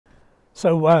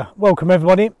So welcome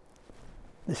everybody,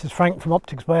 this is Frank from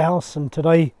Optics Warehouse, and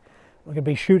today we're going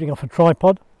to be shooting off a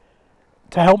tripod.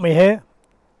 To help me here,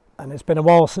 and it's been a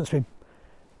while since we've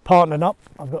partnered up,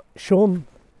 I've got Sean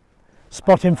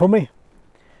spotting for me.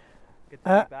 Good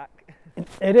to be back.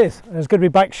 It is, and it's good to be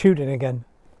back shooting again.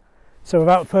 So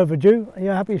without further ado, are you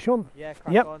happy, Sean? Yeah,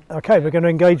 crack yep. on. Okay, we're going to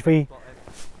engage the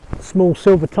small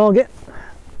silver target.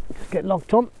 Just get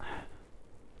locked on.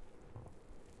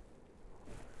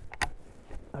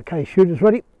 Okay, shooters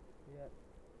ready. Yeah,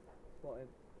 spotted.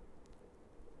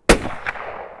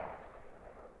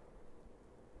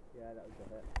 Yeah, that was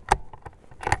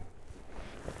it.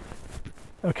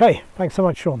 Okay, thanks so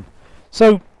much, Sean.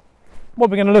 So what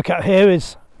we're going to look at here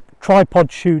is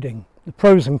tripod shooting, the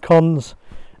pros and cons,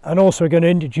 and also we're going to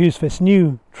introduce this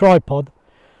new tripod,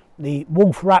 the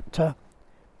WULF Raptor,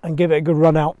 and give it a good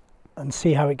run out and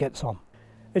see how it gets on.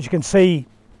 As you can see,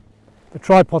 the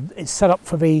tripod is set up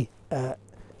for the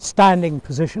standing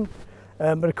position,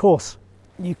 but of course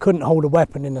you couldn't hold a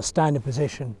weapon in a standing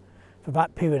position for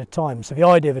that period of time. So the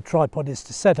idea of a tripod is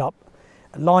to set up,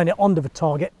 align it onto the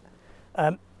target,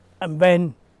 and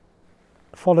then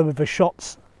follow with the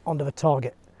shots onto the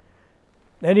target.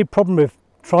 The only problem with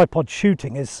tripod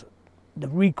shooting is the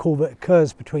recoil that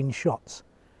occurs between shots.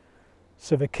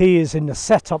 So the key is in the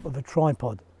setup of the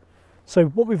tripod. So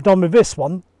what we've done with this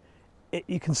one,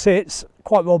 you can see it's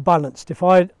quite well balanced. If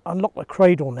I unlock the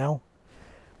cradle now,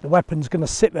 the weapon's going to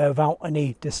sit there without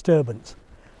any disturbance.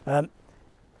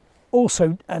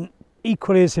 Also, and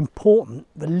equally as important,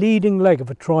 the leading leg of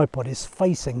a tripod is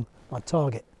facing my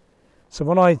target. So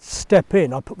when I step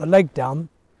in, I put the leg down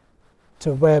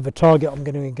to where the target I'm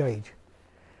going to engage.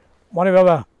 One of the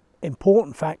other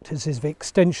important factors is the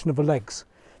extension of the legs.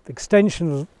 The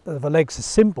extension of the legs is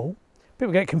simple.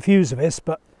 People get confused with this,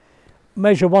 but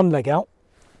measure one leg out,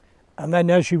 and then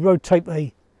as you rotate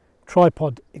the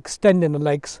tripod, extending the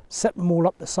legs, set them all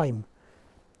up the same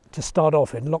to start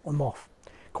off and lock them off.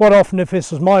 Quite often, if this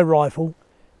was my rifle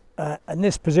and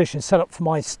this position is set up for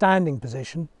my standing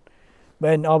position,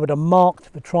 then I would have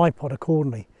marked the tripod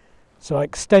accordingly. So I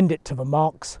extend it to the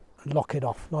marks and lock it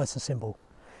off, nice and simple.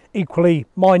 Equally,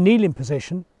 my kneeling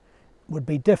position would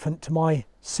be different to my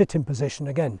sitting position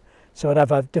again. So I'd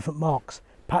have different marks,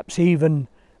 perhaps even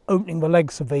opening the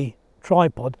legs of the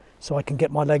tripod so I can get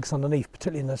my legs underneath,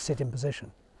 particularly in the sitting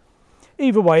position.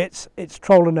 Either way, it's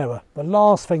trial and error. The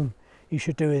last thing you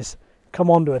should do is come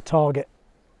onto a target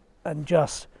and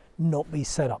just not be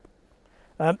set up.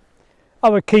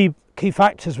 Other key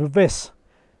factors with this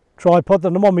tripod,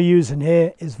 and the one we're using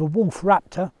here is the WULF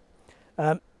Raptor.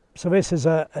 So this is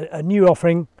a new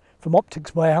offering from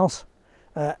Optics Warehouse,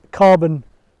 carbon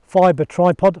fibre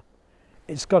tripod.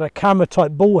 It's got a camera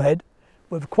type ball head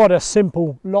with quite a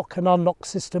simple lock and unlock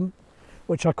system,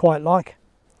 which I quite like.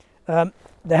 The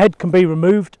head can be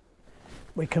removed.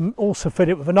 We can also fit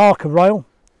it with an Arca rail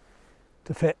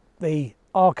to fit the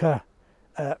Arca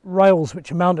rails which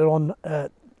are mounted on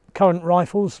current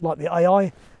rifles like the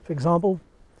AI, for example.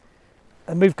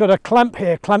 And we've got a clamp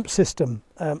here, clamp system,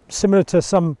 similar to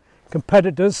some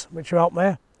competitors which are out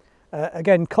there.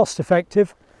 Again, cost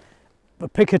effective. The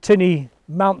Picatinny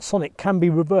mounts on it can be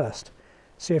reversed.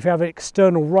 So if you have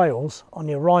external rails on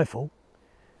your rifle,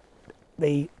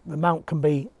 the mount can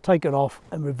be taken off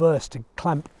and reversed to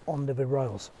clamp onto the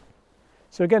rails.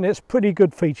 So again, it's a pretty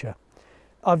good feature.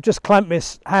 I've just clamped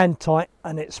this hand tight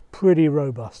and it's pretty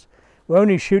robust. We're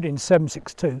only shooting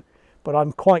 7.62, but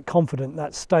I'm quite confident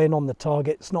that's staying on the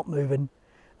target, it's not moving.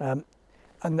 And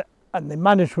the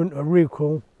management of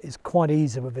recoil is quite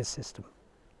easy with this system.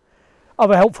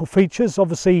 Other helpful features,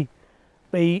 obviously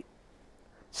the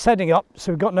setting up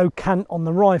so we've got no cant on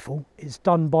the rifle is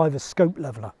done by the scope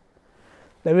leveler.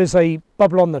 There is a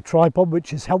bubble on the tripod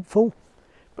which is helpful,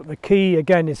 but the key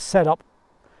again is set up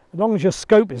as long as your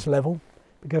scope is level,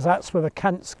 because that's where the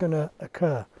cant's going to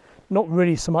occur, not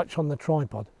really so much on the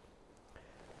tripod.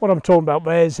 What I'm talking about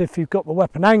there is if you've got the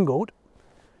weapon angled,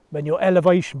 then your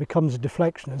elevation becomes a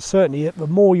deflection, and certainly the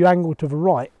more you angle to the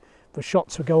right, the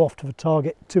shots will go off to the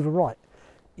target to the right.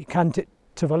 You cant it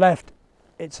to the left,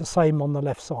 it's the same on the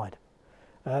left side.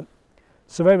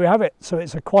 So there we have it. So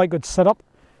it's a quite good setup.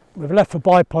 We've left the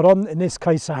bipod on, in this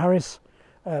case a Harris.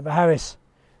 The Harris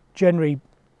generally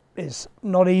is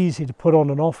not easy to put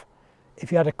on and off.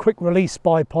 If you had a quick release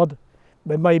bipod,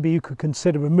 then maybe you could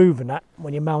consider removing that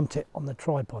when you mount it on the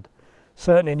tripod.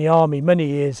 Certainly in the army many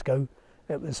years ago,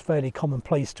 it was fairly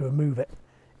commonplace to remove it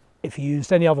if you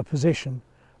used any other position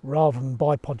rather than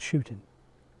bipod shooting.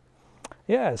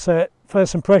 Yeah, so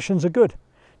first impressions are good.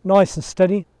 Nice and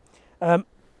steady.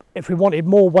 If we wanted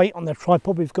more weight on the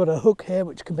tripod, we've got a hook here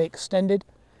which can be extended,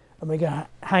 and we're going to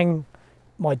hang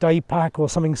my day pack or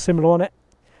something similar on it.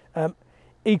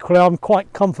 Equally, I'm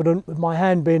quite confident with my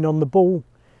hand being on the ball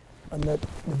and the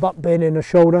butt being in the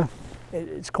shoulder.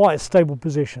 It's quite a stable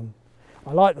position.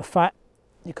 I like the fact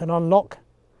you can unlock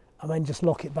and then just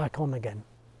lock it back on again.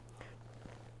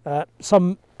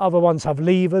 Some other ones have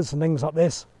levers and things like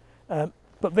this,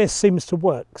 but this seems to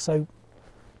work, so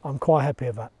I'm quite happy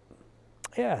with that.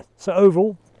 Yeah, so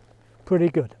overall, pretty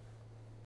good.